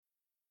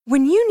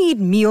When you need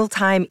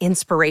mealtime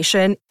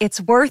inspiration,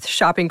 it's worth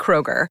shopping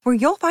Kroger, where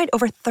you'll find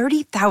over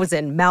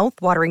 30,000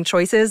 mouth-watering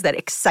choices that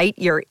excite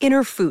your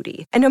inner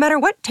foodie. And no matter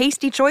what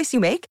tasty choice you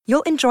make,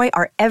 you'll enjoy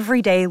our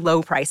everyday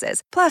low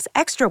prices, plus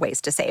extra ways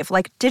to save,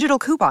 like digital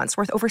coupons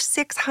worth over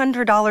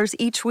 $600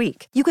 each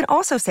week. You can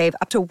also save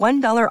up to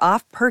 $1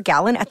 off per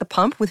gallon at the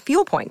pump with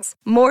fuel points.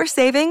 More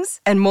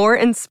savings and more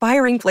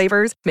inspiring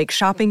flavors make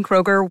shopping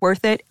Kroger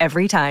worth it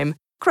every time.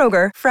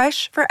 Kroger,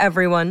 fresh for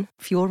everyone.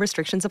 Fuel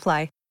restrictions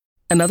apply.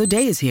 Another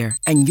day is here,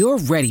 and you're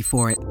ready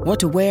for it. What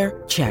to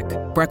wear? Check.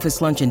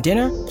 Breakfast, lunch, and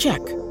dinner? Check.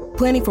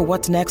 Planning for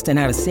what's next and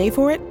how to save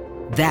for it?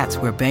 That's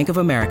where Bank of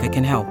America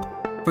can help.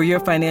 For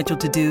your financial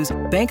to-dos,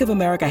 Bank of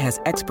America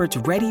has experts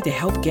ready to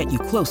help get you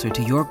closer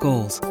to your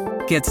goals.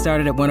 Get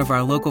started at one of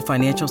our local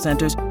financial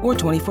centers or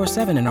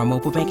 24/7 in our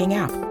mobile banking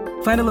app.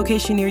 Find a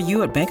location near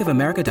you at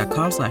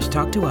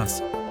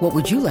bankofamerica.com/talktous. What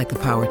would you like the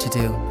power to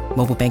do?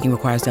 Mobile banking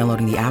requires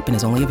downloading the app and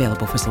is only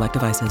available for select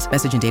devices.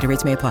 Message and data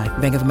rates may apply.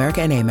 Bank of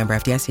America N.A., member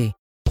FDIC.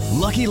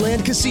 Lucky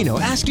Land Casino,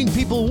 asking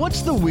people,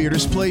 what's the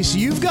weirdest place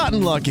you've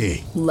gotten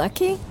lucky?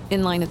 Lucky?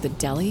 In line at the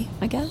deli,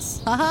 I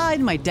guess? Aha,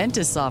 in my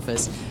dentist's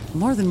office.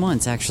 More than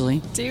once,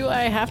 actually. Do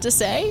I have to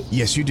say?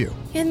 Yes, you do.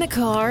 In the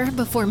car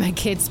before my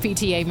kids'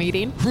 PTA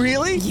meeting.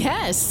 Really?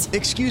 Yes.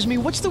 Excuse me,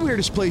 what's the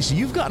weirdest place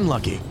you've gotten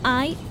lucky?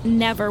 I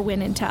never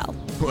win and tell.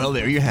 Well,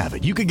 there you have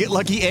it. You can get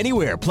lucky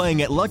anywhere,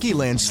 playing at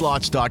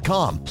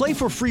LuckyLandSlots.com. Play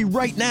for free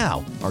right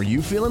now. Are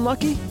you feeling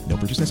lucky? No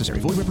purchase necessary.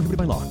 Void where prohibited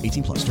by law.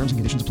 18+. Terms and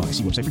conditions apply.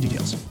 See website for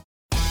details.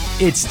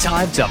 It's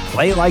time to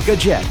play like a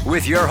Jet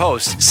with your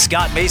host,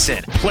 Scott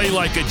Mason. Play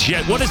like a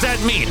Jet. What does that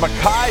mean?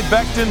 Mekhi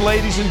Becton,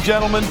 ladies and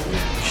gentlemen.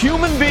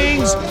 Human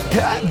beings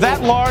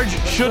that large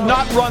should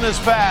not run as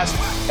fast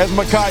as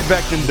Mekhi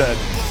Becton did.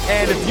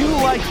 And if you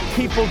like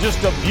people just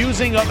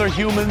abusing other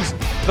humans,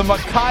 the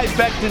Mekhi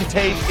Becton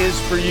tape is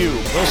for you.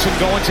 Wilson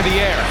going to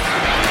the air.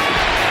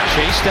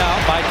 Chased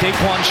out by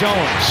Daquan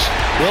Jones.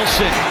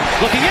 Wilson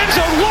looking end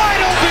zone,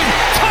 wide open.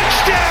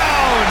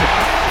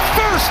 Touchdown!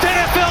 First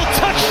NFL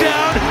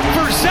touchdown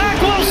for Zach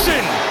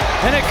Wilson.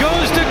 And it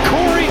goes to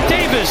Corey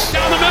Davis.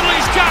 Down the middle,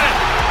 he's got it.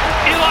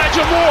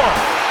 Elijah Moore.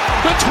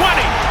 The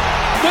 20.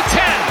 The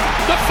 10.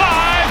 The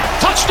 5.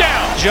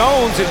 Touchdown.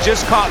 Jones had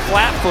just caught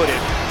flat-footed.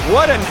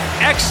 What an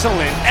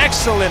excellent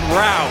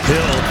route.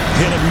 Hill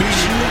hit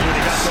immediately when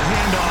he got the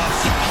handoff.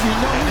 You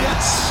know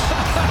it's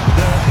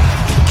the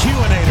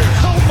Q-inator.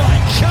 Oh my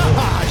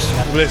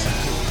gosh. Listen,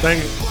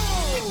 thank you.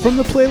 From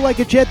the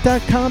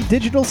PlayLikeAJet.com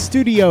digital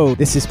studio,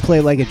 this is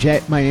Play Like a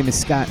Jet. My name is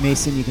Scott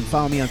Mason. You can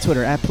follow me on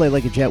Twitter at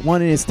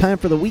PlayLikeAJet1, and it's time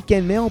for the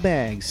weekend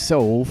mailbag.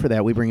 So for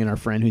that, we bring in our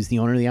friend who's the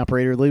owner, the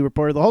operator, the lead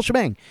reporter, the whole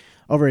shebang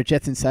over at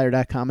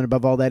JetsInsider.com. And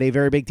above all that, a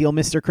very big deal,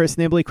 Mr. Chris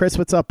Nibley. Chris,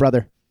 what's up,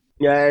 brother?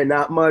 Yeah,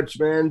 not much,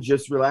 man.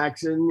 Just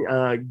relaxing,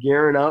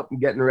 gearing up, and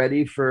getting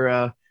ready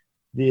for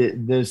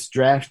this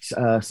draft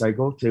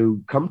cycle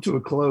to come to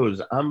a close.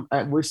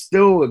 We're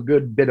still a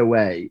good bit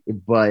away,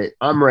 but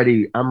I'm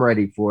ready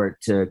for it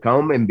to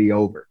come and be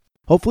over.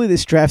 Hopefully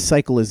this draft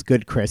cycle is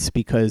good, Chris,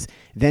 because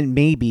then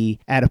maybe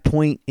at a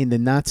point in the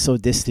not so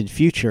distant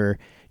future,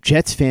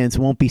 Jets fans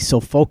won't be so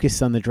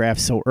focused on the draft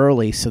so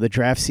early, so the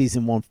draft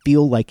season won't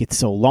feel like it's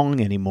so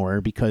long anymore,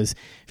 because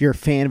if you're a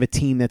fan of a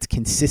team that's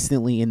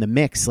consistently in the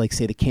mix, like,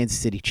 say, the Kansas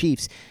City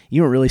Chiefs,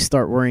 you don't really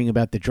start worrying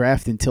about the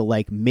draft until,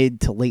 like,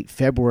 mid to late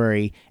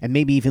February, and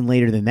maybe even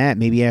later than that,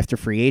 maybe after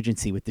free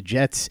agency. With the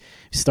Jets,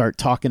 start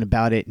talking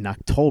about it in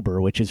October,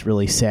 which is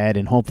really sad,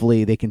 and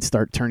hopefully they can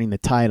start turning the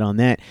tide on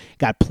that.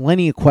 Got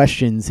plenty of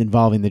questions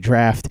involving the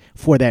draft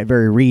for that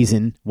very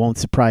reason. Won't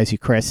surprise you,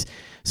 Chris.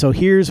 So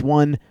here's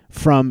one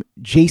from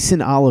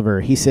Jason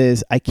Oliver. He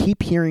says, I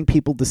keep hearing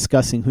people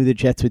discussing who the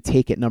Jets would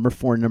take at number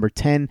 4 and number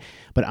 10,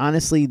 but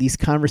honestly, these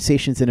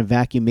conversations in a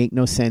vacuum make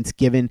no sense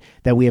given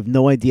that we have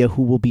no idea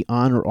who will be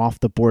on or off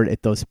the board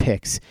at those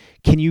picks.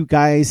 Can you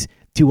guys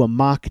do a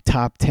mock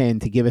top 10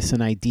 to give us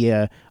an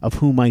idea of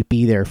who might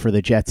be there for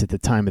the Jets at the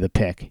time of the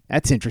pick?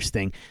 That's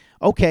interesting.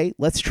 Okay,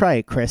 let's try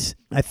it, Chris.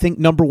 I think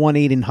number 1,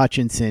 Aiden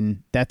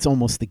Hutchinson, that's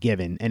almost a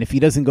given. And if he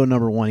doesn't go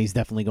number 1, he's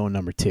definitely going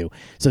number 2.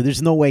 So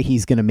there's no way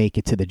he's going to make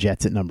it to the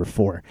Jets at number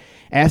 4.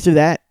 After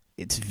that,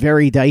 it's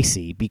very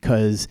dicey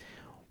because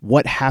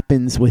what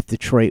happens with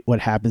Detroit,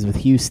 what happens with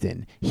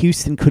Houston?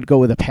 Houston could go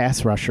with a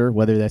pass rusher,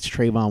 whether that's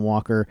Trayvon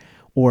Walker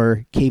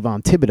or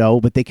Kayvon Thibodeau,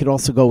 but they could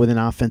also go with an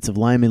offensive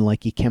lineman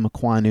like Ikem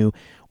Ekwonu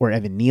or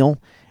Evan Neal.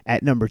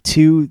 At number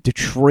 2,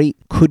 Detroit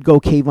could go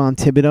Kayvon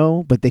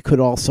Thibodeau, but they could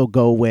also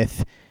go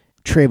with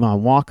Trayvon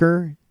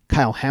Walker.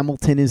 Kyle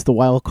Hamilton is the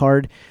wild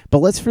card. But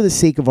let's, for the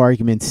sake of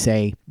argument,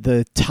 say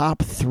the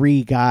top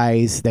 3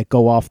 guys that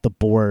go off the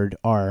board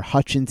are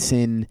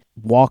Hutchinson,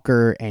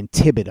 Walker, and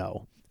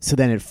Thibodeau. So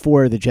then at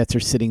 4, the Jets are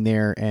sitting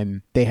there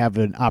and they have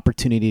an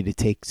opportunity to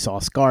take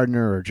Sauce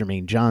Gardner or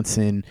Jermaine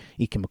Johnson,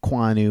 Ikem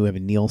Ekwonu,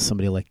 Evan Neal,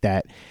 somebody like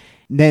that.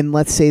 Then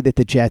let's say that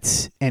the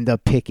Jets end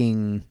up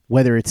picking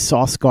whether it's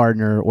Sauce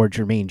Gardner or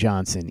Jermaine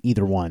Johnson,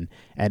 either one,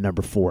 at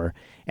number 4.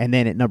 And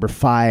then at number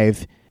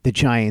 5, the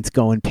Giants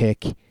go and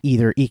pick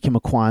either Ikem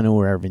Ekwonu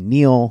or Evan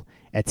Neal.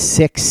 At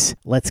 6,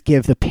 let's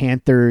give the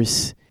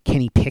Panthers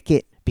Kenny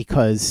Pickett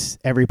because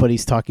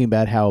everybody's talking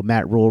about how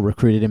Matt Rule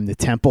recruited him to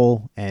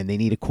Temple and they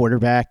need a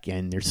quarterback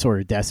and they're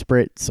sort of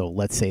desperate. So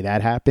let's say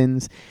that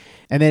happens.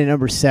 And then at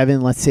number 7,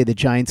 let's say the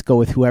Giants go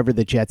with whoever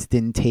the Jets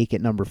didn't take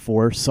at number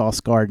 4,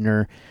 Sauce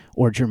Gardner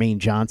or Jermaine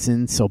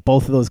Johnson. So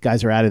both of those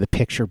guys are out of the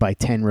picture by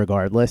 10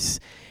 regardless.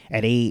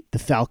 At 8, the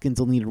Falcons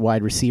will need a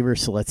wide receiver.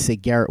 So let's say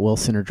Garrett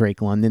Wilson or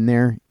Drake London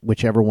there,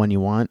 whichever one you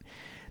want.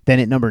 Then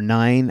at number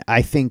 9,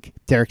 I think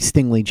Derek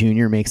Stingley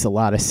Jr. makes a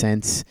lot of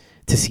sense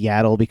to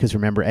Seattle because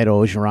remember Ed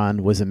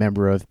Orgeron was a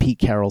member of Pete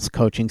Carroll's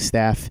coaching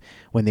staff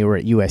when they were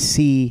at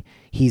USC.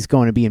 He's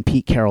going to be in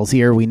Pete Carroll's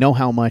ear. We know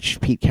how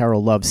much Pete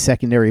Carroll loves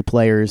secondary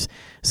players,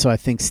 so I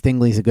think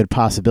Stingley's a good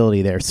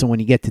possibility there. So when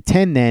you get to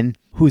 10 then,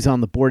 who's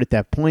on the board at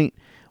that point?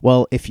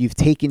 Well, if you've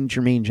taken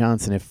Jermaine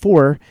Johnson at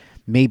 4,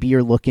 maybe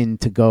you're looking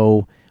to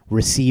go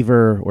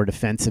receiver or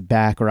defensive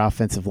back or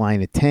offensive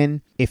line at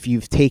 10. If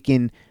you've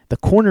taken the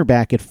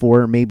cornerback at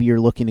 4, maybe you're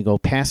looking to go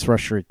pass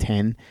rusher at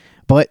 10.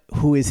 But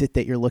who is it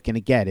that you're looking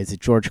to get? Is it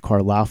George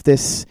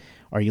Karlaftis?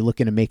 Are you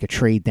looking to make a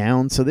trade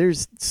down? So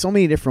there's so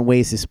many different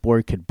ways this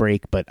board could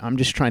break, but I'm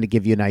just trying to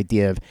give you an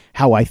idea of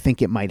how I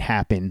think it might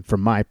happen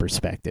from my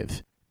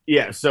perspective.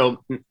 Yeah,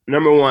 so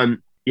number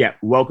 1,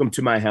 welcome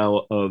to my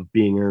hell of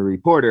being a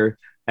reporter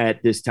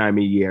at this time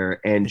of year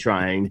and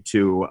trying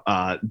to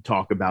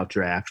talk about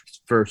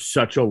drafts for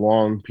such a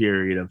long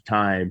period of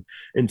time.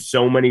 And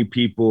so many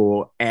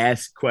people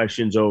ask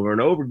questions over and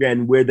over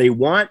again where they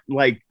want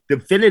like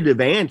definitive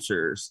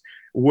answers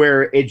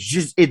where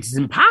it's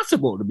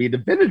impossible to be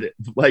definitive.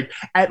 Like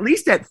at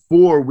least at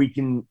 4, we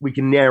can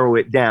narrow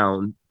it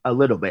down a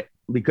little bit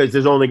because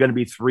there's only going to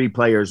be 3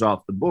 players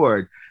off the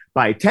board.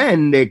 By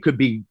 10, there could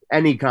be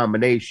any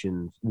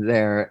combination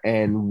there.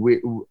 And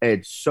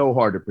it's so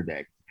hard to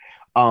predict.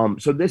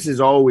 So this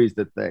is always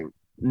the thing.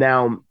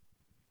 Now,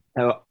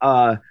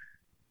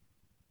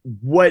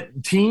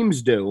 what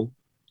teams do,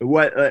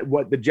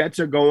 what the Jets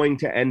are going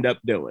to end up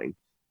doing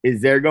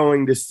is they're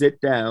going to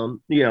sit down,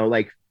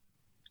 like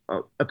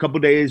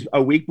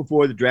a week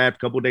before the draft, a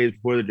couple days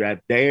before the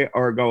draft, they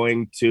are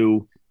going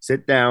to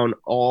sit down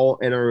all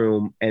in a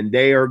room and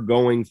they are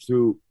going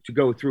to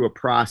go through a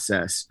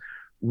process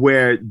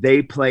where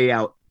they play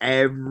out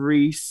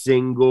every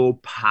single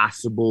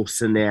possible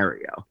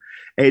scenario.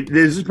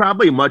 This is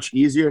probably much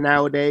easier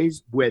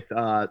nowadays with,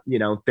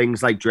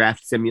 things like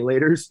draft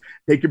simulators.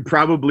 They could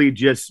probably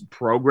just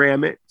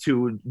program it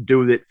to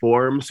do it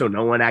for them so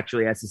no one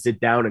actually has to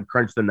sit down and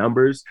crunch the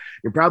numbers.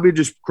 You probably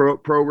just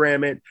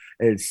program it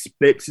and it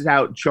spits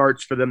out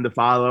charts for them to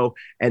follow.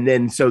 And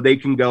then so they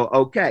can go,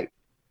 okay,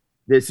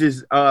 this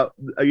is,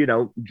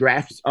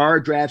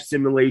 draft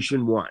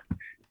simulation 1.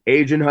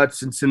 Agent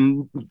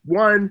Hutchinson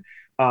 1,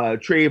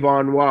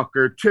 Trayvon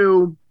Walker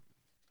 2,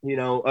 then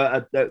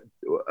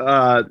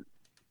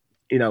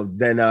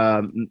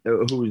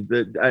who's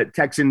the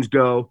Texans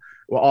go,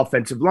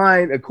 offensive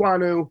line,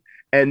 Ekwonu,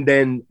 and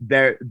then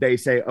they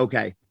say,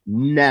 okay,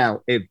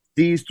 now if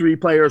these 3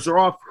 players are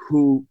off,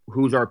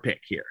 who's our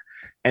pick here?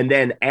 And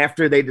then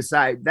after they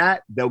decide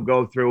that, they'll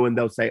go through and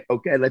they'll say,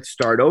 okay, let's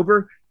start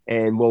over,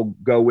 and we'll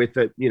go with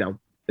a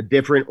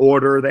different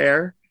order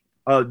there.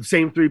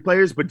 Same 3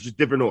 players, but just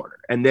different order.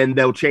 And then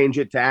they'll change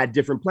it to add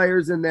different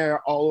players in there,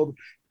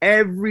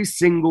 every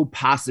single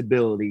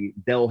possibility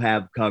they'll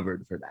have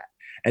covered for that.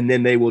 And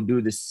then they will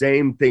do the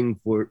same thing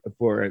for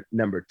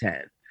number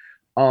 10.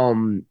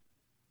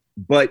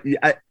 But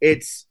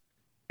it's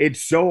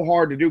so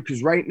hard to do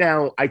because right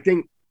now I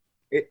think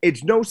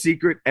it's no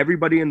secret.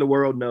 Everybody in the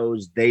world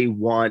knows they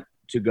want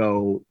to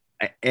go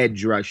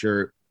edge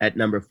rusher at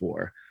number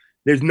 4.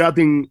 There's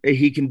nothing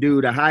he can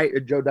do to hide.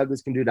 Joe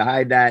Douglas can do to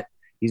hide that.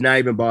 He's not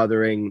even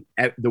bothering.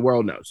 The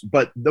world knows.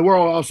 But the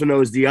world also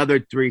knows the other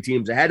 3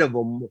 teams ahead of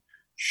him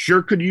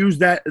sure could use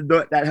that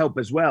help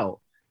as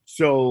well.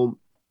 So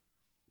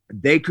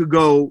they could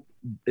go,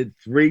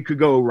 3 could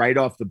go right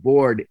off the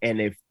board. And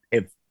if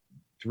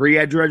 3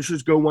 edge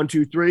rushers go 1,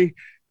 2, 3,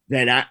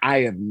 then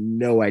I have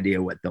no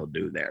idea what they'll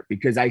do there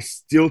because I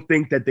still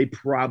think that they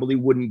probably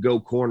wouldn't go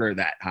corner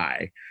that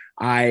high.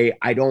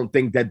 I don't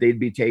think that they'd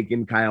be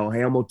taking Kyle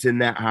Hamilton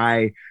that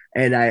high.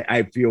 And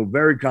I feel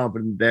very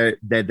confident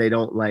that they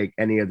don't like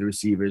any of the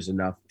receivers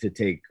enough to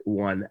take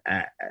one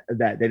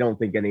that they don't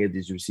think any of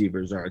these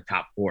receivers are a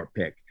top 4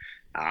 pick.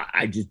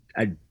 I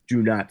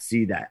do not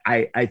see that.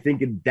 I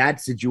think in that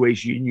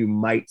situation, you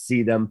might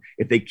see them,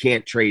 if they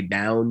can't trade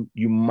down,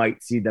 you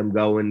might see them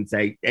go and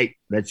say, hey,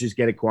 let's just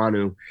get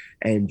Ekwonu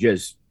and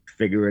just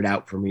figure it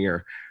out from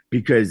here.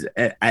 Because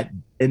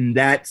in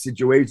that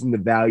situation, the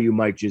value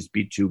might just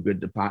be too good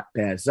to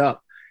pass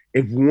up.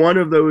 If one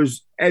of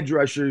those edge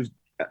rushers,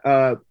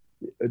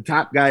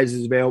 top guys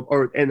is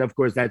available, and of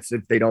course that's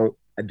if they don't,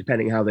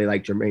 depending how they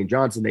like Jermaine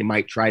Johnson, they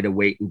might try to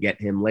wait and get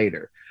him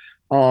later.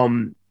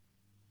 But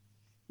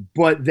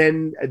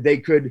then they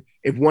could,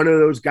 if one of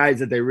those guys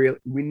that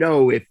we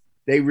know if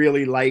they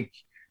really like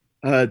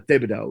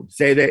Thibodeau,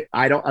 say that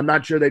I'm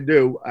not sure they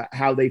do,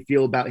 how they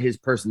feel about his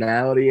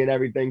personality and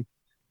everything.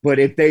 But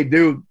if they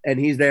do, and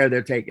he's there,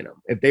 they're taking him.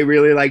 If they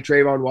really like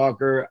Trayvon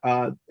Walker,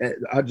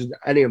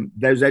 any of them,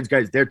 those edge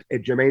guys, they're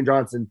Jermaine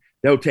Johnson,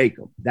 they'll take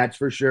him. That's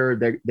for sure.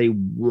 They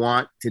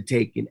want to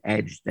take an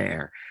edge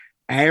there.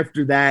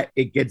 After that,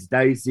 it gets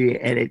dicey,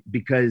 and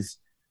because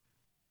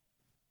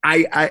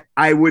I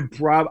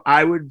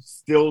would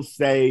still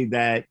say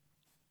that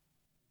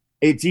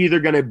it's either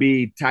going to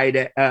be tight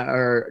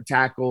or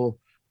tackle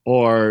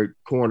or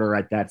corner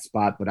at that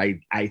spot, but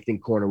I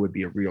think corner would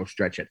be a real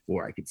stretch at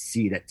 4. I could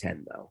see it at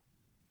 10 though.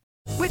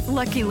 With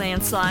Lucky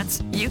Land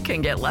Slots, you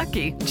can get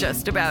lucky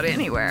just about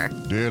anywhere.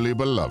 Dearly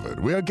beloved,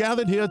 we are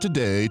gathered here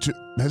today to...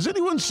 Has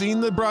anyone seen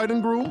the bride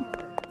and groom?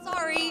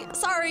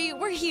 Sorry,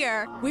 we're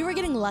here. We were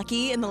getting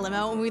lucky in the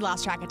limo and we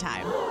lost track of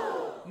time.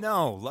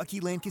 No,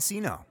 Lucky Land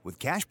Casino, with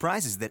cash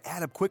prizes that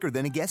add up quicker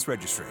than a guest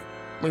registry.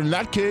 In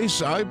that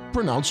case, I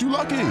pronounce you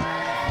lucky.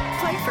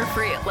 Play for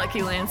free at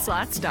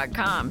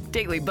LuckyLandSlots.com.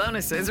 Daily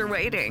bonuses are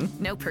waiting.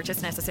 No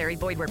purchase necessary.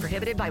 Void where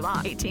prohibited by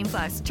law.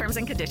 18+. Terms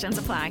and conditions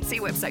apply. See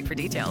website for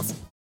details.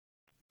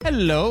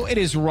 Hello, it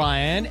is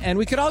Ryan, and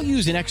we could all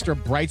use an extra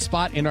bright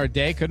spot in our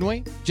day, couldn't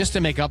we? Just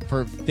to make up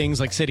for things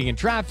like sitting in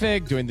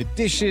traffic, doing the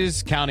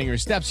dishes, counting your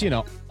steps,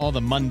 all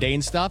the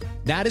mundane stuff.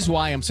 That is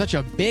why I'm such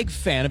a big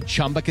fan of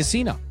Chumba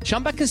Casino.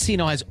 Chumba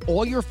Casino has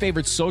all your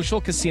favorite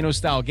social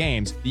casino-style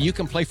games that you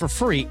can play for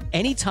free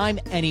anytime,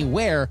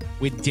 anywhere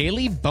with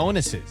daily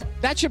bonuses.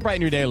 That should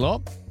brighten your day a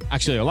little.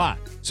 Actually, a lot.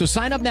 So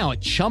sign up now at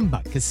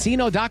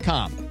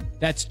ChumbaCasino.com.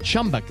 That's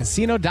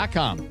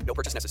ChumbaCasino.com. No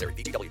purchase necessary.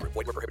 VGW Group.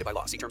 Void where prohibited by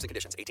law. See terms and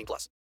conditions.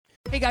 18+.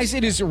 Hey guys,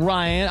 it is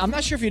Ryan. I'm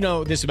not sure if you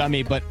know this about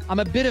me, but I'm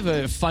a bit of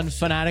a fun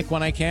fanatic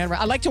when I can.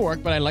 I like to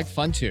work, but I like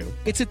fun too.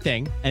 It's a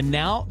thing. And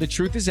now the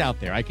truth is out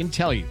there. I can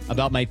tell you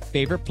about my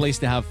favorite place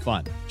to have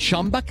fun.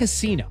 Chumba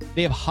Casino.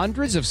 They have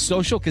hundreds of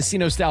social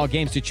casino style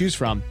games to choose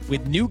from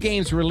with new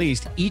games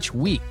released each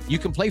week. You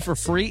can play for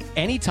free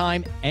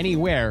anytime,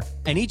 anywhere.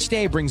 And each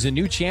day brings a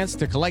new chance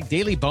to collect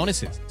daily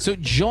bonuses. So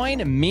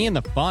join me in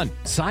the fun.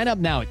 Sign up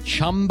now at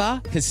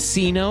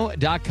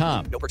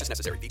ChumbaCasino.com. No purchase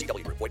necessary.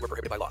 VGW Group. Void where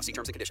prohibited by law. See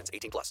terms and conditions.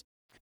 18+.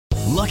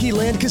 Lucky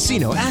Land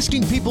Casino,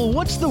 asking people,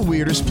 what's the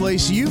weirdest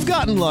place you've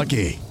gotten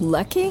lucky?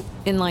 Lucky?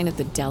 In line at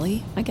the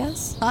deli, I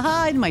guess?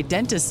 Aha, in my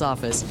dentist's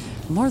office.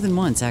 More than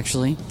once,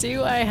 actually.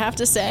 Do I have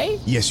to say?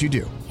 Yes, you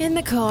do. In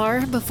the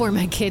car before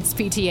my kids'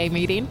 PTA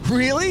meeting.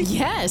 Really?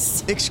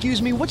 Yes. Excuse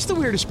me, what's the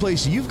weirdest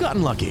place you've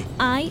gotten lucky?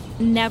 I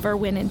never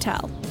win and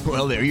tell.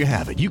 Well, there you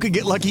have it. You can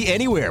get lucky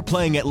anywhere,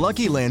 playing at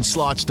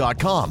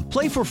LuckyLandSlots.com.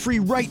 Play for free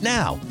right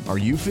now. Are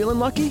you feeling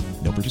lucky?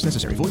 No purchase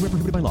necessary. Void where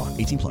prohibited by law.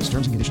 18+.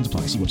 Terms and conditions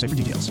apply. See website for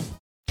details.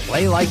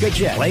 Play like a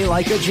Jet. Play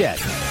like a Jet.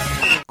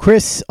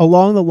 Chris,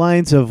 along the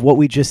lines of what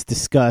we just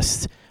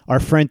discussed, our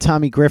friend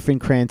Tommy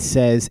Griffinkrantz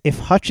says, if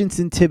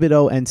Hutchinson,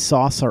 Thibodeau, and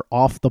Sauce are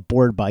off the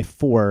board by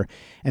 4,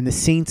 and the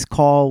Saints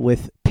call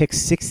with picks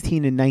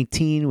 16 and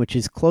 19, which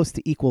is close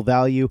to equal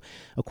value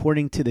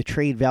according to the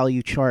trade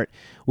value chart,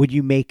 would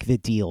you make the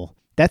deal?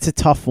 That's a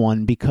tough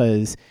one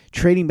because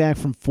trading back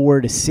from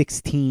 4 to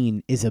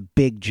 16 is a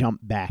big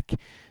jump back.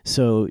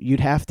 So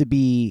you'd have to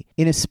be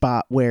in a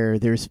spot where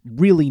there's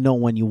really no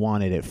one you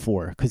wanted at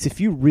 4. Because if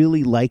you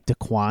really liked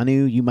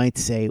Ekwonu, you might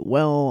say,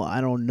 well, I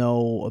don't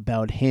know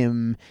about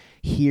him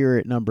here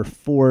at number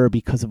 4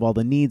 because of all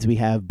the needs we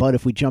have. But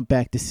if we jump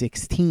back to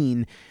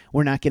 16,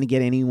 we're not going to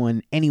get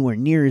anyone anywhere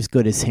near as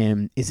good as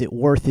him. Is it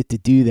worth it to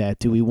do that?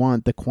 Do we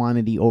want the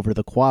quantity over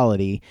the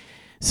quality?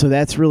 So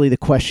that's really the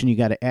question you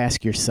got to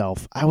ask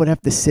yourself. I would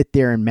have to sit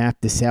there and map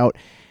this out.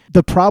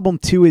 The problem,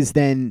 too, is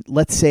then,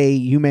 let's say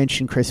you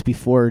mentioned, Chris,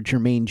 before,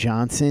 Jermaine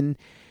Johnson.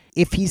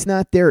 If he's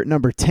not there at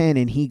number 10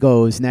 and he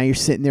goes, now you're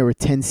sitting there with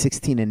 10,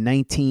 16, and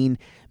 19.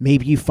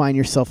 Maybe you find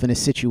yourself in a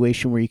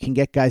situation where you can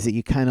get guys that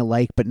you kind of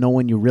like, but no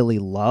one you really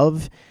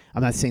love.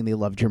 I'm not saying they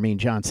love Jermaine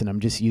Johnson. I'm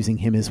just using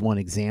him as one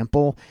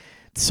example.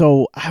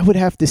 So I would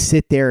have to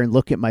sit there and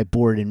look at my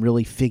board and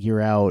really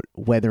figure out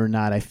whether or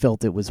not I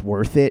felt it was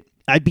worth it.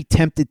 I'd be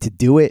tempted to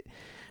do it,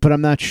 but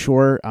I'm not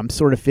sure. I'm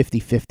sort of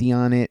 50-50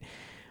 on it.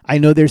 I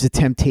know there's a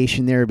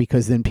temptation there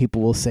because then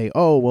people will say,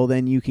 oh, well,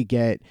 then you could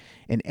get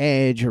an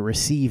edge, a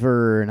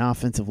receiver, an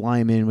offensive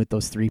lineman with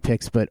those 3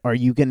 picks. But are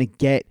you going to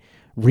get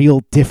real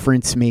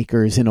difference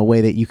makers in a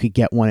way that you could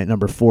get one at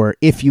number 4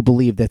 if you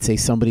believe that, say,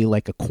 somebody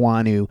like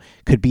Ekwonu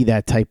could be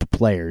that type of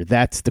player?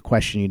 That's the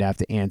question you'd have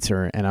to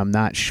answer, and I'm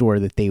not sure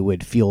that they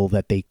would feel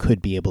that they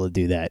could be able to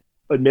do that.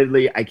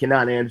 Admittedly, I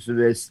cannot answer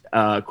this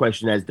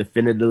question as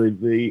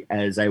definitively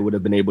as I would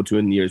have been able to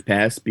in the years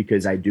past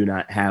because I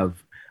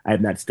have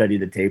not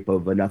studied the tape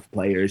of enough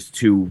players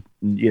to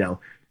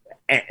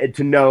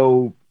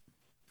know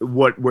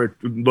what we're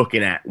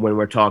looking at when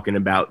we're talking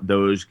about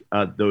those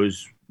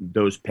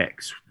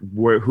picks,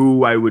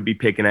 who I would be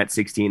picking at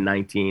 16,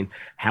 19,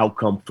 how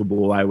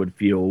comfortable I would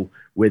feel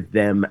with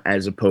them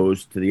as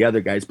opposed to the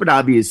other guys. But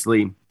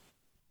obviously,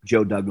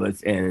 Joe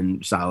Douglas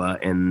and Saleh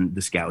and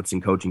the scouts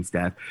and coaching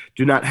staff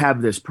do not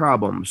have this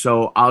problem.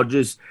 So I'll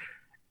just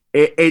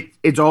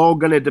it's all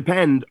going to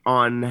depend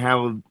on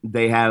how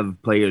they have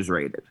players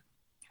rated.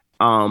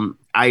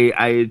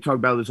 I talk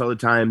about this all the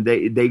time.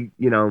 They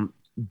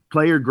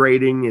player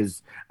grading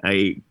is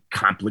a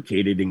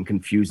complicated and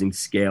confusing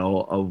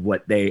scale of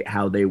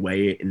how they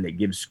weigh it, and they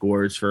give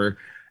scores for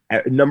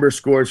number of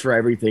scores for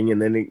everything,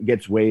 and then it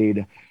gets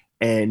weighed,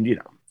 and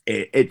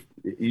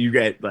you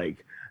get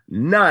like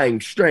 9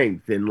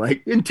 strength and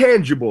like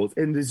intangibles,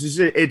 and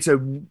it's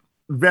a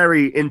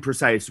very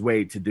imprecise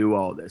way to do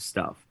all this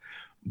stuff.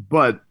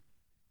 But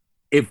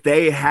if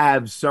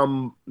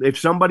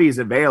somebody is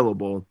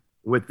available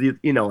with a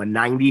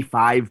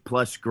 95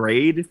 plus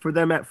grade for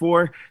them at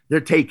 4, they're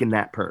taking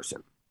that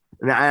person.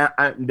 And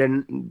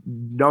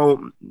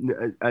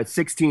a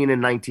 16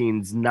 and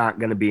 19 is not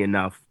going to be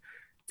enough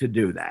to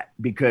do that,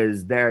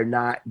 because they're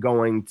not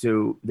going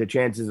to, the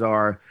chances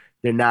are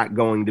they're not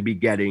going to be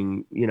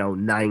getting,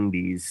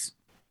 90s.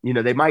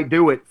 They might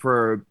do it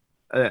for,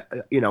 a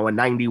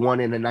 91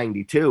 and a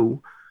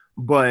 92,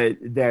 but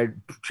their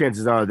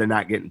chances are they're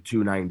not getting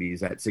 2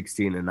 90s at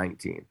 16 and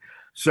 19.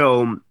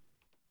 So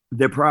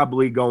they're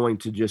probably going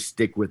to just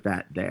stick with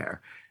that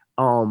there.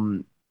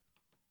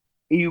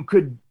 You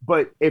could,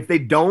 but if they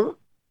don't,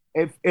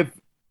 if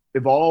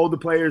all the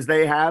players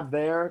they have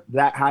there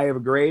that high of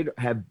a grade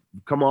have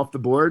come off the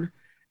board,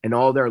 and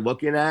all they're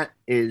looking at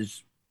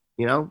is,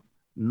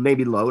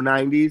 maybe low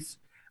 90s,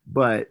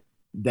 but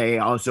they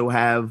also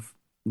have,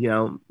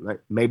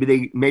 like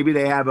maybe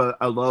they have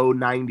a low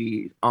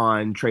 90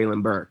 on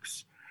Treylon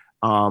Burks,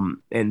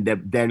 and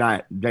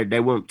they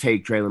won't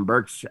take Treylon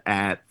Burks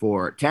at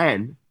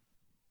 4.10,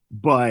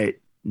 but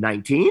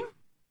 19.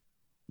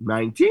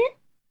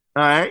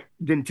 All right,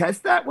 didn't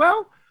test that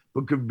well,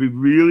 but could be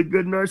really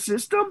good in our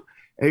system.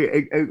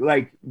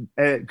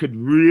 It could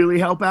really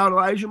help out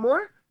Elijah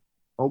Moore.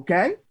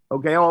 Okay.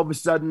 All of a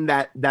sudden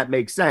that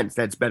makes sense.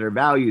 That's better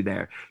value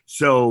there.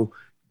 So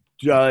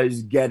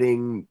does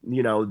getting,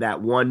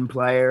 that one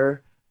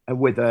player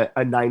with a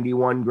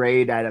 91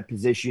 grade at a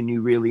position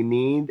you really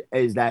need,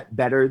 is that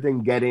better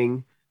than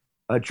getting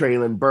a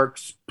Treylon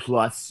Burks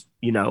plus,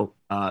 one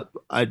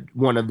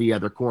of the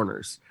other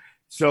corners?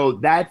 So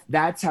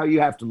that's how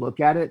you have to look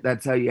at it.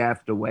 That's how you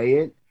have to weigh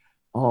it.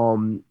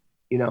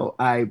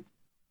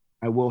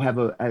 I will have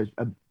a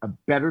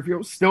better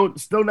feel. Still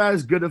not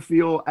as good a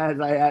feel as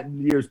I had in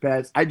years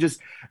past. I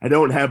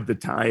don't have the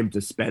time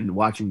to spend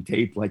watching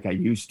tape like I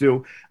used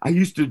to. I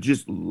used to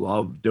just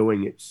love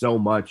doing it so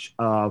much.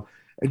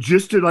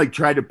 Just to like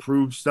try to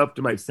prove stuff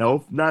to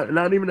myself,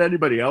 not even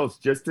anybody else,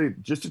 just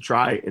to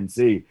try and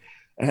see.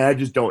 And I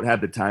just don't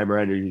have the time or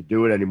energy to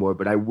do it anymore.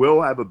 But I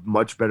will have a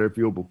much better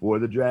feel before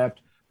the draft.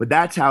 But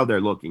that's how they're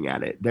looking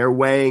at it. They're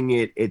weighing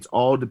it. It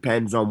all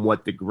depends on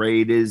what the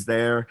grade is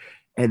there.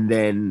 And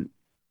then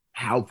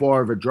how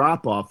far of a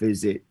drop-off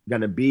is it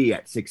going to be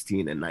at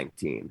 16 and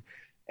 19?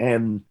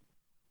 And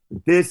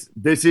this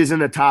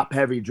isn't a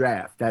top-heavy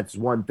draft. That's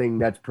one thing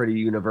that's pretty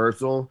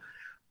universal.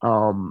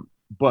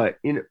 But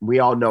we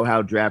all know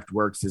how draft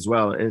works as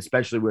well, and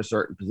especially with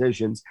certain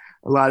positions.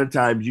 A lot of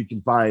times you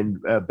can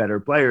find better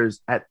players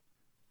at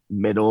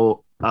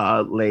middle,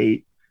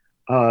 late,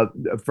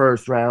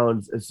 first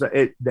rounds. So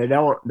they're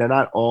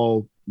not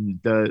all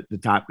the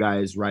top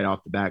guys right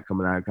off the bat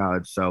coming out of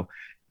college. So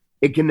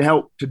it can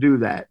help to do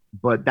that,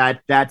 but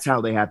that's how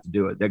they have to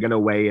do it. They're going to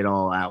weigh it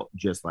all out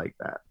just like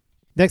that.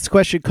 Next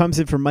question comes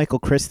in from Michael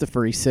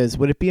Christopher. He says,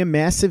 would it be a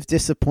massive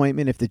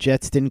disappointment if the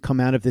Jets didn't come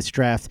out of this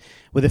draft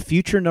with a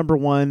future number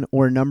 1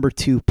 or number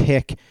 2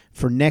 pick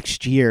for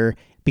next year?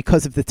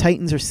 Because if the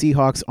Titans or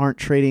Seahawks aren't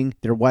trading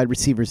their wide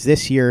receivers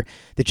this year,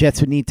 the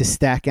Jets would need to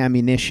stack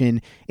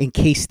ammunition in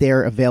case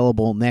they're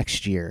available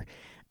next year.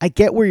 I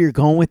get where you're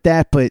going with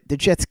that, but the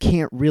Jets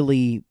can't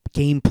really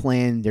game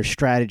plan their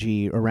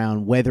strategy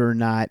around whether or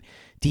not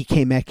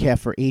DK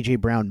Metcalf or A.J.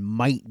 Brown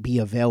might be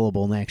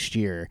available next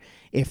year.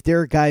 If there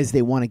are guys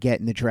they want to get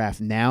in the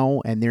draft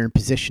now and they're in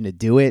position to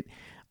do it,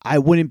 I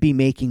wouldn't be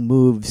making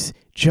moves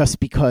just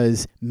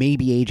because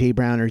maybe A.J.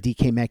 Brown or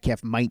DK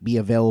Metcalf might be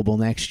available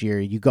next year.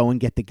 You go and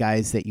get the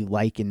guys that you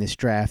like in this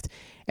draft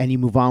and you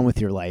move on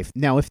with your life.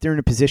 Now, if they're in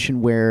a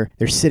position where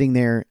they're sitting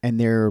there and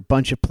there are a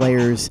bunch of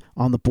players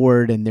on the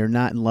board and they're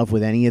not in love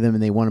with any of them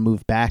and they want to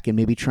move back and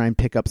maybe try and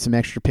pick up some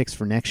extra picks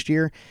for next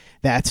year,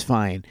 that's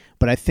fine.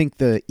 But I think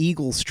the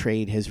Eagles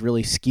trade has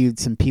really skewed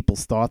some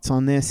people's thoughts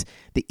on this.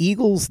 The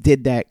Eagles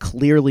did that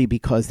clearly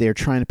because they're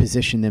trying to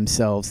position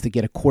themselves to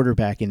get a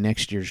quarterback in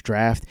next year's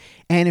draft.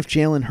 And if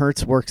Jalen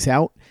Hurts works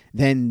out,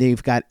 then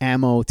they've got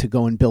ammo to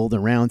go and build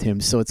around him.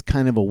 So it's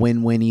kind of a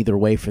win-win either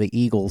way for the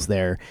Eagles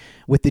there.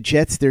 With the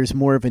Jets, there's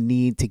more of a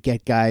need to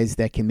get guys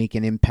that can make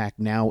an impact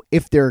now.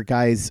 If there are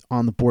guys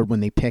on the board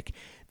when they pick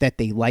that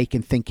they like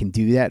and think can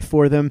do that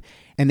for them.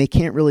 And they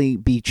can't really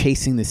be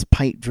chasing this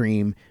pipe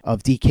dream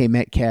of DK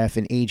Metcalf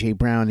and A.J.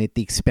 Brown at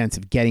the expense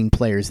of getting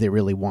players they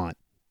really want.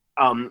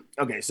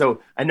 Okay,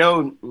 so I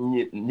know,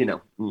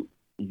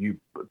 you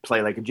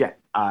play like a Jet.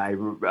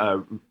 I'm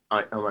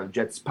on a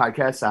Jets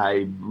podcast.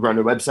 I run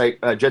a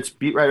website, Jets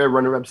beat writer,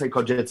 run a website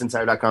called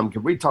jetsinsider.com.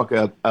 Can we talk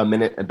a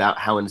minute about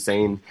how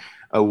insane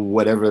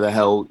whatever the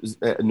hell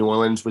New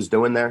Orleans was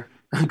doing there?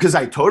 Because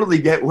I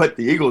totally get what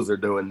the Eagles are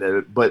doing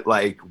there, but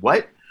like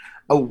what?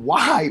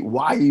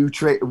 Why you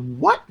trade?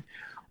 What?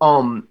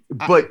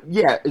 But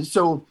yeah,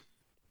 so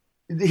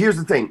here's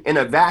the thing. In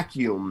a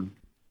vacuum,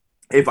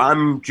 if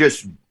I'm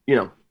just,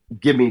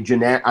 give me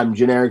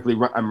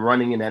I'm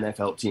running an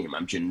NFL team.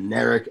 I'm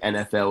generic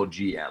NFL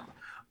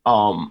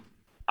GM.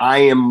 I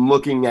am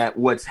looking at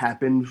what's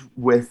happened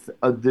with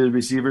the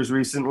receivers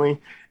recently,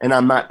 and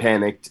I'm not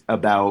panicked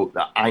about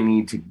I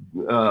need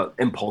to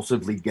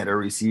impulsively get a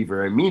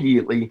receiver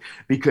immediately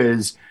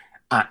because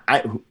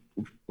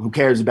who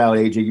cares about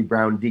A.J.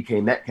 Brown,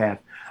 DK Metcalf?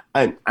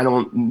 I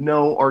don't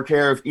know or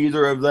care if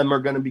either of them are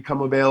going to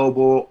become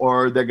available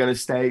or they're going to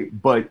stay.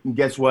 But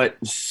guess what?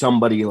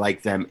 Somebody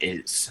like them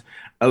is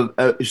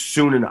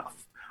soon enough.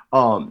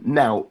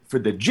 Now, for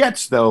the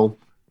Jets, though,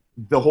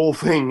 the whole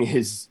thing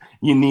is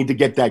you need to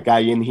get that guy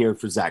in here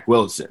for Zach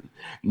Wilson.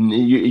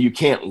 You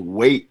can't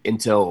wait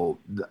until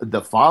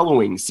the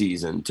following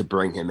season to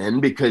bring him in,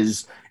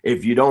 because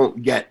if you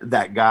don't get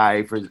that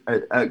guy for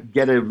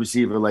get a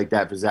receiver like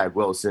that for Zach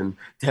Wilson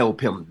to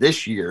help him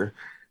this year,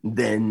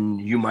 then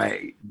you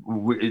might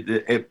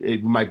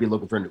be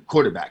looking for a new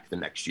quarterback the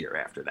next year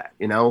after that,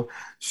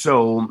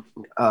 So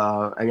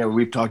again,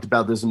 we've talked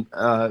about this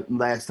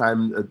last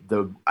time.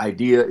 The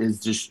idea is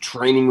just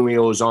training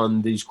wheels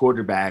on these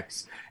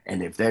quarterbacks,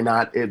 and if they're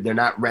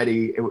not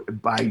ready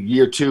by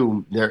year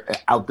 2, they're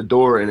out the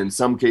door, and in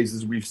some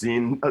cases we've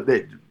seen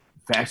that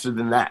faster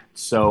than that.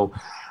 So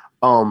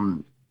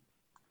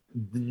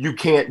you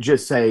can't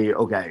just say,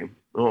 okay,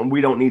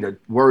 we don't need to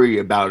worry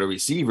about a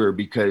receiver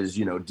because,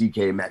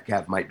 DK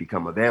Metcalf might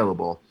become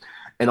available.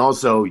 And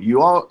also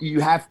you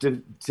have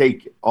to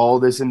take all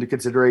this into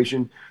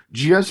consideration.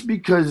 Just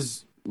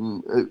because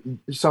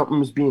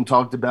something is being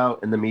talked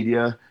about in the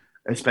media,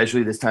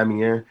 especially this time of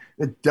year,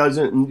 it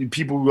doesn't,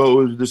 people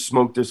go, there's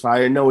smoke, there's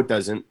fire. No, it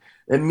doesn't.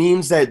 It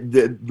means that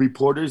the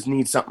reporters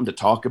need something to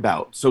talk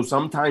about. So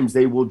sometimes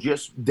they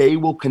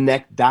will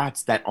connect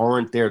dots that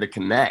aren't there to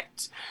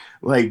connect.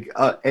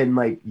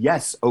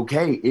 Yes,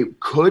 okay, it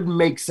could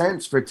make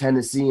sense for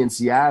Tennessee and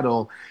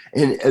Seattle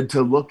and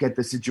to look at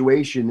the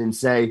situation and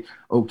say,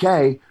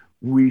 okay,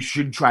 we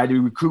should try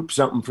to recoup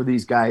something for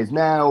these guys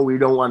now. We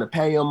don't want to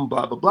pay them,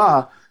 blah, blah,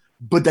 blah.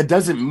 But that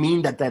doesn't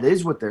mean that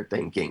is what they're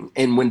thinking.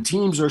 And when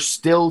teams are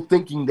still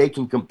thinking they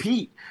can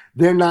compete,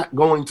 they're not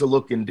going to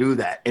look and do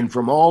that. And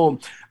from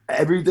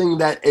everything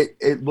that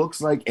it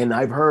looks like, and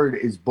I've heard,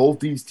 is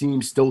both these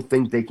teams still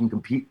think they can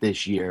compete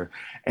this year.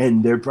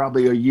 And they're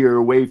probably a year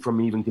away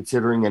from even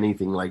considering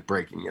anything like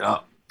breaking it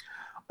up.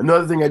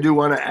 Another thing I do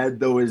want to add,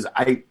 though, is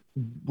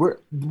we're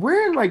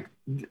in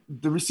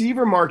the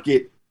receiver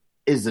market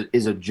is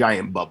a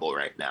giant bubble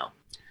right now.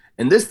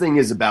 And this thing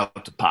is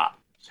about to pop.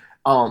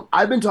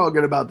 I've been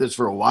talking about this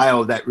for a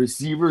while, that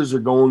receivers are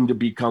going to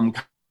become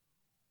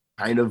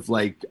kind of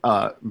like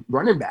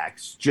running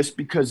backs just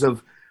because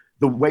of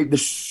the way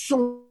there's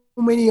so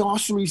many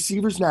awesome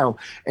receivers now,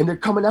 and they're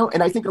coming out.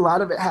 And I think a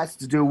lot of it has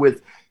to do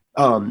with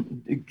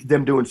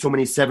them doing so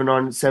many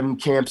 7-on-7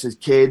 camps as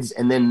kids,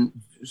 and then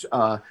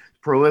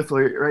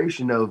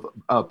proliferation of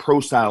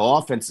pro style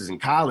offenses in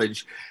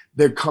college.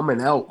 They're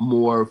coming out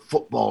more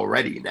football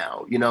ready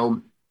now.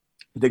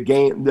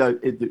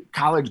 The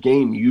college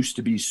game used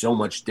to be so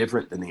much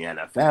different than the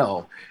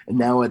NFL, and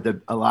now at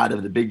a lot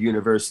of the big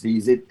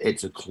universities,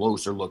 it's a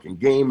closer looking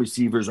game.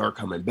 Receivers are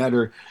coming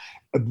better,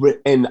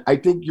 and I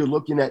think you're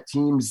looking at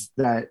teams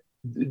are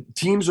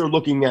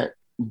looking at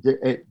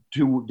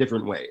 2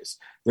 different ways.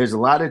 There's a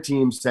lot of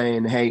teams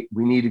saying, "Hey,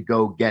 we need to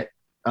go get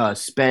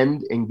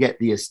spend and get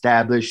the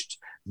established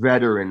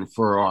veteran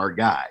for our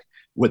guy."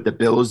 What the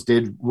Bills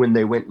did when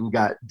they went and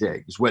got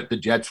Diggs, what the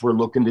Jets were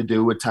looking to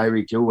do with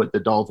Tyreek Hill, what the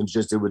Dolphins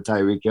just did with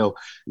Tyreek Hill.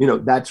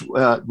 That's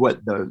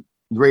what the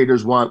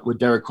Raiders want with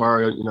Derek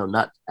Carr,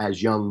 not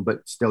as young,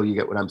 but still you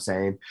get what I'm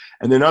saying.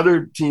 And then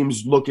other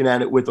teams looking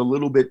at it with a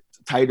little bit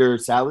tighter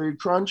salary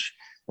crunch,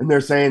 and they're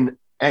saying,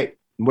 hey,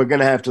 we're going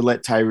to have to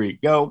let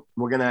Tyreek go.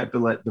 We're going to have to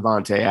let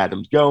Devontae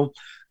Adams go.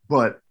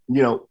 But,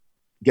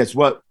 guess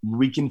what?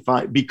 We can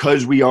find,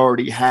 because we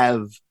already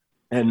have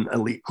an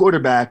elite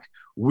quarterback,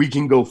 we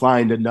can go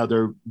find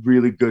another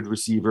really good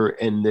receiver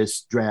in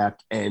this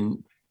draft.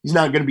 And he's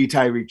not going to be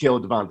Tyreek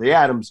Hill, Devontae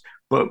Adams,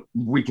 but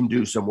we can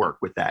do some work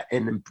with that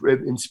and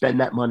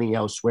spend that money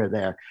elsewhere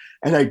there.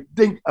 And I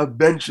think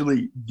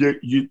eventually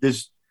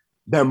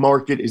the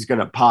market is going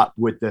to pop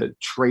with the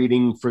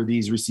trading for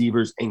these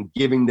receivers and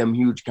giving them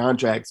huge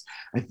contracts.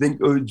 I think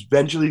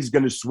eventually it's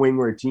going to swing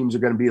where teams are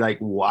going to be like,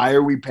 why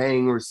are we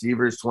paying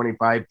receivers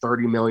 $25,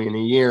 $30 million a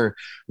year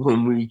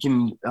when we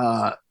can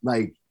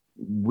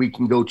we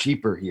can go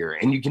cheaper here?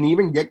 And you can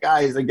even get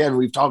guys, again,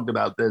 we've talked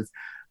about this,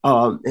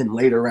 in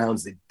later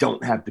rounds. They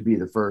don't have to be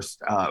the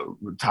first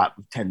top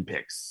 10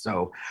 picks.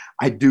 So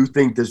I do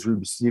think this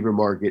receiver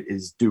market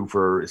is due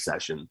for a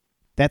recession.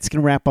 That's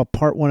going to wrap up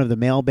part 1 of the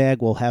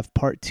mailbag. We'll have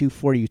part 2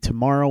 for you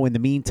tomorrow. In the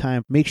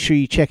meantime, make sure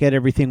you check out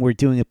everything we're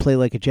doing at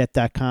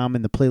PlayLikeAJet.com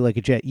and the Play Like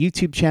a Jet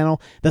YouTube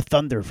channel. The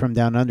Thunder from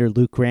Down Under,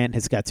 Luke Grant,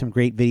 has got some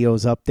great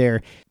videos up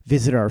there.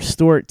 Visit our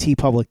store at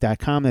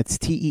tpublic.com. That's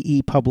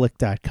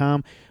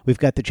teepublic.com. We've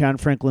got the John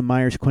Franklin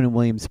Myers, Quinn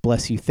Williams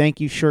Bless You Thank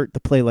You shirt, the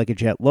Play Like a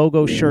Jet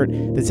logo shirt,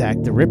 the Zach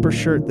the Ripper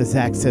shirt, the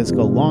Zach Says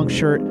Go Long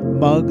shirt,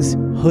 mugs,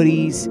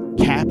 hoodies,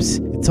 caps.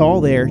 It's all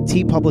there.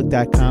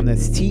 teepublic.com.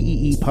 That's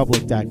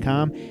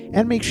teepublic.com.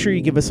 And make sure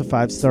you give us a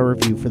 5-star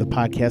review for the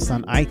podcast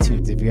on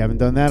iTunes if you haven't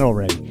done that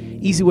already.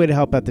 Easy way to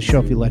help out the show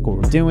if you like what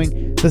we're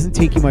doing. Doesn't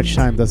take you much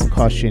time, doesn't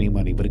cost you any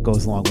money, but it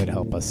goes a long way to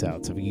help us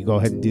out. So if you could go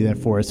ahead and do that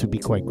for us, we'd be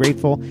quite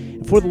grateful.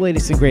 And for the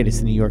latest and greatest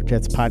in New York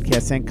Jets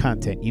podcasts and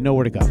content, you know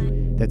where to go.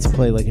 That's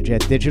Play Like a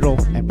Jet Digital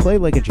and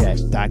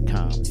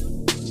PlayLikeAJet.com.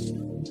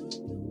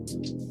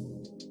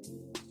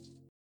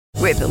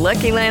 With the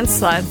Lucky Land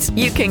Slots,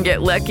 you can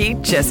get lucky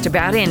just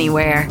about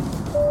anywhere.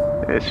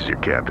 This is your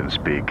captain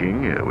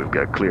speaking. We've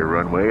got clear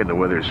runway and the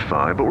weather's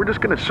fine, but we're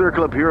just going to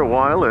circle up here a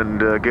while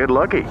and get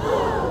lucky.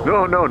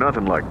 No,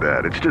 nothing like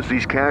that. It's just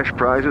these cash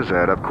prizes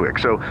add up quick.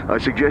 So I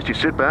suggest you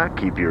sit back,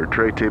 keep your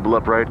tray table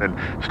upright, and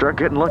start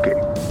getting lucky.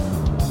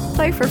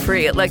 Play for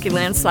free at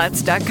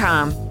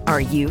LuckyLandSlots.com.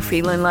 Are you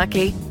feeling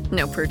lucky?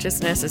 No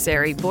purchase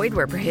necessary. Void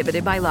where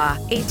prohibited by law.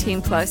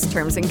 18+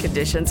 terms and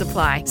conditions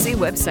apply. See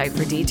website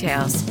for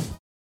details.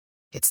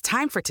 It's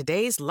time for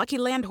today's Lucky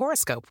Land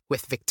horoscope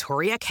with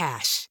Victoria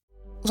Cash.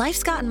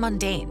 Life's gotten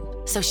mundane,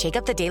 so shake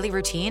up the daily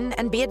routine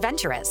and be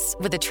adventurous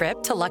with a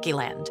trip to Lucky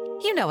Land.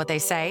 You know what they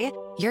say,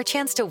 your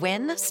chance to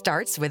win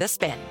starts with a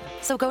spin.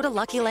 So go to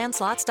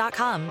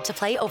LuckyLandSlots.com to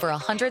play over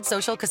 100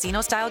 social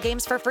casino-style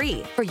games for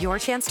free for your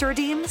chance to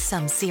redeem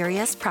some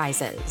serious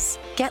prizes.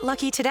 Get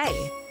lucky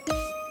today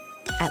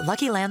at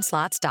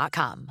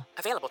LuckyLandSlots.com.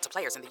 Available to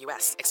players in the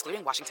U.S.,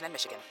 excluding Washington and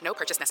Michigan. No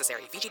purchase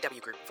necessary.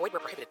 VGW Group. Void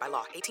where prohibited by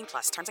law.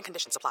 18+. Terms and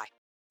conditions apply.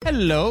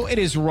 Hello, it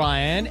is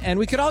Ryan, and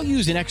we could all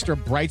use an extra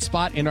bright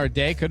spot in our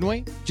day, couldn't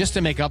we? Just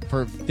to make up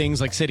for things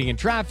like sitting in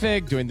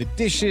traffic, doing the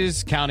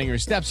dishes, counting your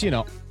steps,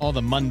 all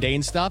the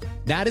mundane stuff.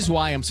 That is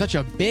why I'm such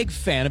a big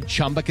fan of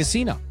Chumba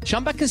Casino.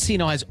 Chumba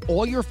Casino has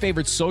all your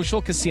favorite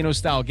social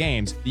casino-style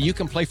games that you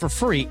can play for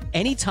free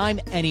anytime,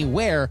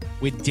 anywhere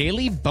with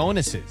daily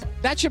bonuses.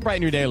 That should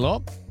brighten your day a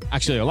little.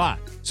 Actually, a lot.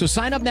 So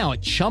sign up now at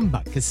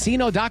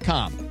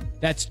ChumbaCasino.com.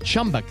 That's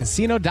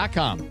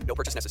ChumbaCasino.com. No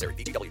purchase necessary.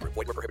 VGW Group.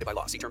 Void where prohibited by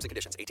law. See terms and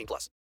conditions.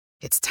 18+.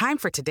 It's time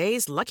for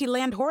today's Lucky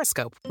Land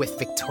horoscope with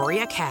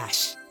Victoria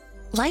Cash.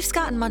 Life's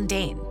gotten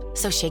mundane,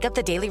 so shake up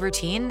the daily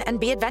routine and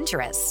be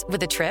adventurous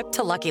with a trip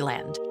to Lucky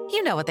Land.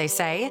 You know what they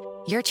say,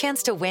 your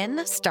chance to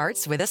win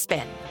starts with a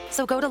spin.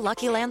 So go to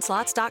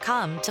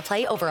LuckyLandSlots.com to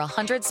play over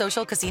 100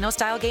 social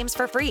casino-style games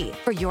for free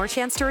for your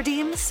chance to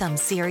redeem some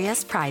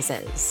serious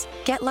prizes.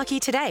 Get lucky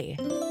today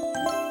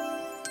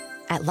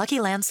at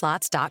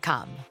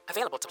LuckyLandSlots.com.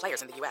 Available to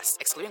players in the U.S.,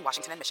 excluding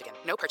Washington and Michigan.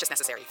 No purchase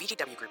necessary.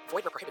 VGW Group.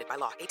 Void where prohibited by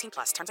law.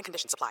 18+. Terms and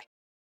conditions apply.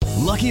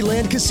 Lucky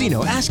Land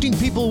Casino, asking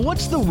people,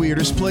 what's the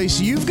weirdest place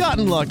you've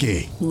gotten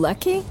lucky?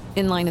 Lucky?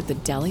 In line at the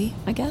deli,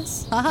 I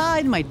guess? Aha,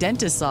 in my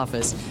dentist's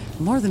office.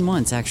 More than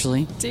once,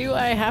 actually. Do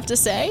I have to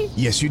say?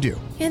 Yes, you do.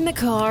 In the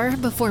car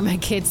before my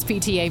kids'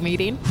 PTA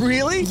meeting.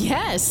 Really?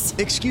 Yes.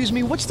 Excuse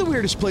me, what's the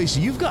weirdest place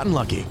you've gotten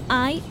lucky?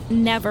 I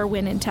never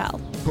win and tell.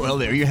 Well,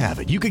 there you have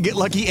it. You can get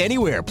lucky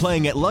anywhere,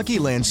 playing at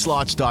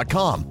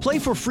LuckyLandSlots.com. Play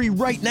for free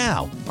right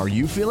now. Are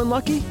you feeling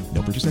lucky?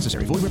 No purchase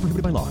necessary. Void where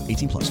prohibited by law.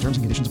 18+. Terms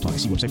and conditions apply.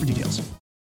 See website for details.